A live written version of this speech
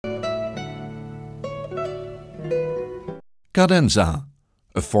Cadenza,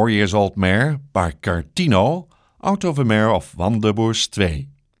 a 4-year-old mare by Carthino, out of a mare of Wanderbursch 2.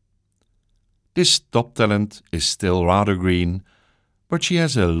 This top talent is still rather green, but she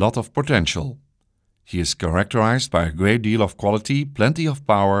has a lot of potential. She is characterized by a great deal of quality, plenty of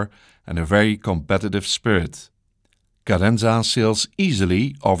power and a very competitive spirit. Cadenza sails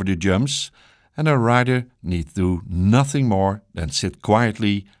easily over the jumps and her rider need do nothing more than sit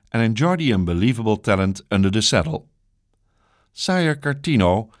quietly and enjoy the unbelievable talent under the saddle. Sire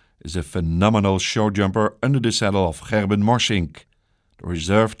Carthino is a phenomenal show jumper under the saddle of Gerben Morsink, the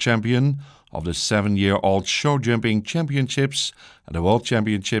reserve champion of the 7-year-old show jumping championships and the World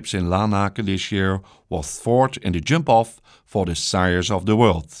Championships in Lanaken this year, was fourth in the jump-off for the Sires of the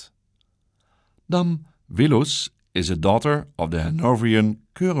World. Dam Willus is a daughter of the Hanoverian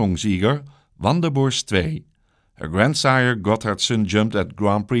Keurungssieger Wanderbursch 2. Her grandsire Gotthardsen jumped at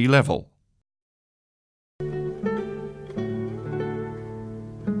Grand Prix level.